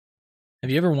Have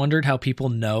you ever wondered how people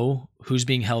know who's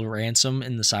being held ransom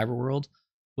in the cyber world?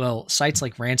 Well, sites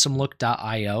like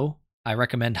ransomlook.io, I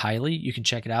recommend highly. You can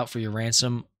check it out for your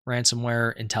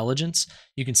ransomware intelligence.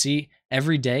 You can see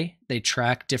every day they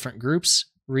track different groups,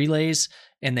 relays,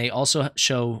 and they also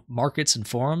show markets and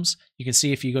forums. You can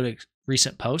see if you go to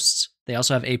recent posts. They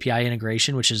also have API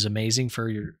integration, which is amazing for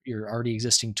your already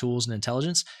existing tools and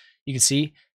intelligence. You can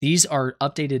see these are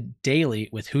updated daily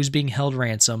with who's being held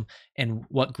ransom and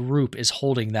what group is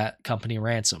holding that company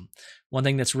ransom. One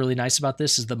thing that's really nice about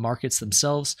this is the markets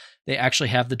themselves. They actually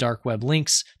have the dark web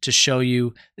links to show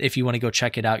you if you want to go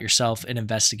check it out yourself and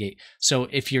investigate. So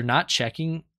if you're not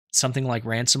checking something like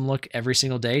Ransom Look every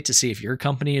single day to see if your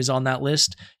company is on that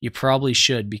list, you probably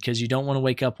should, because you don't want to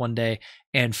wake up one day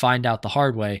and find out the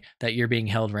hard way that you're being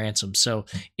held ransom. So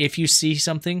if you see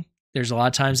something, there's a lot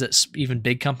of times that even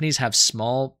big companies have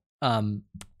small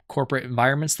corporate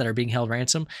environments that are being held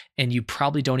ransom, and you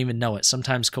probably don't even know it.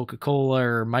 Sometimes Coca-Cola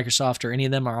or Microsoft or any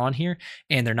of them are on here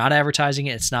and they're not advertising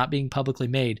it. It's not being publicly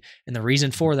made. And the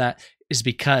reason for that is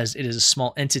because it is a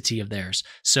small entity of theirs.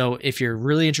 So if you're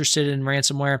really interested in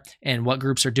ransomware and what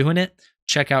groups are doing it,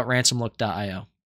 check out ransomlook.io.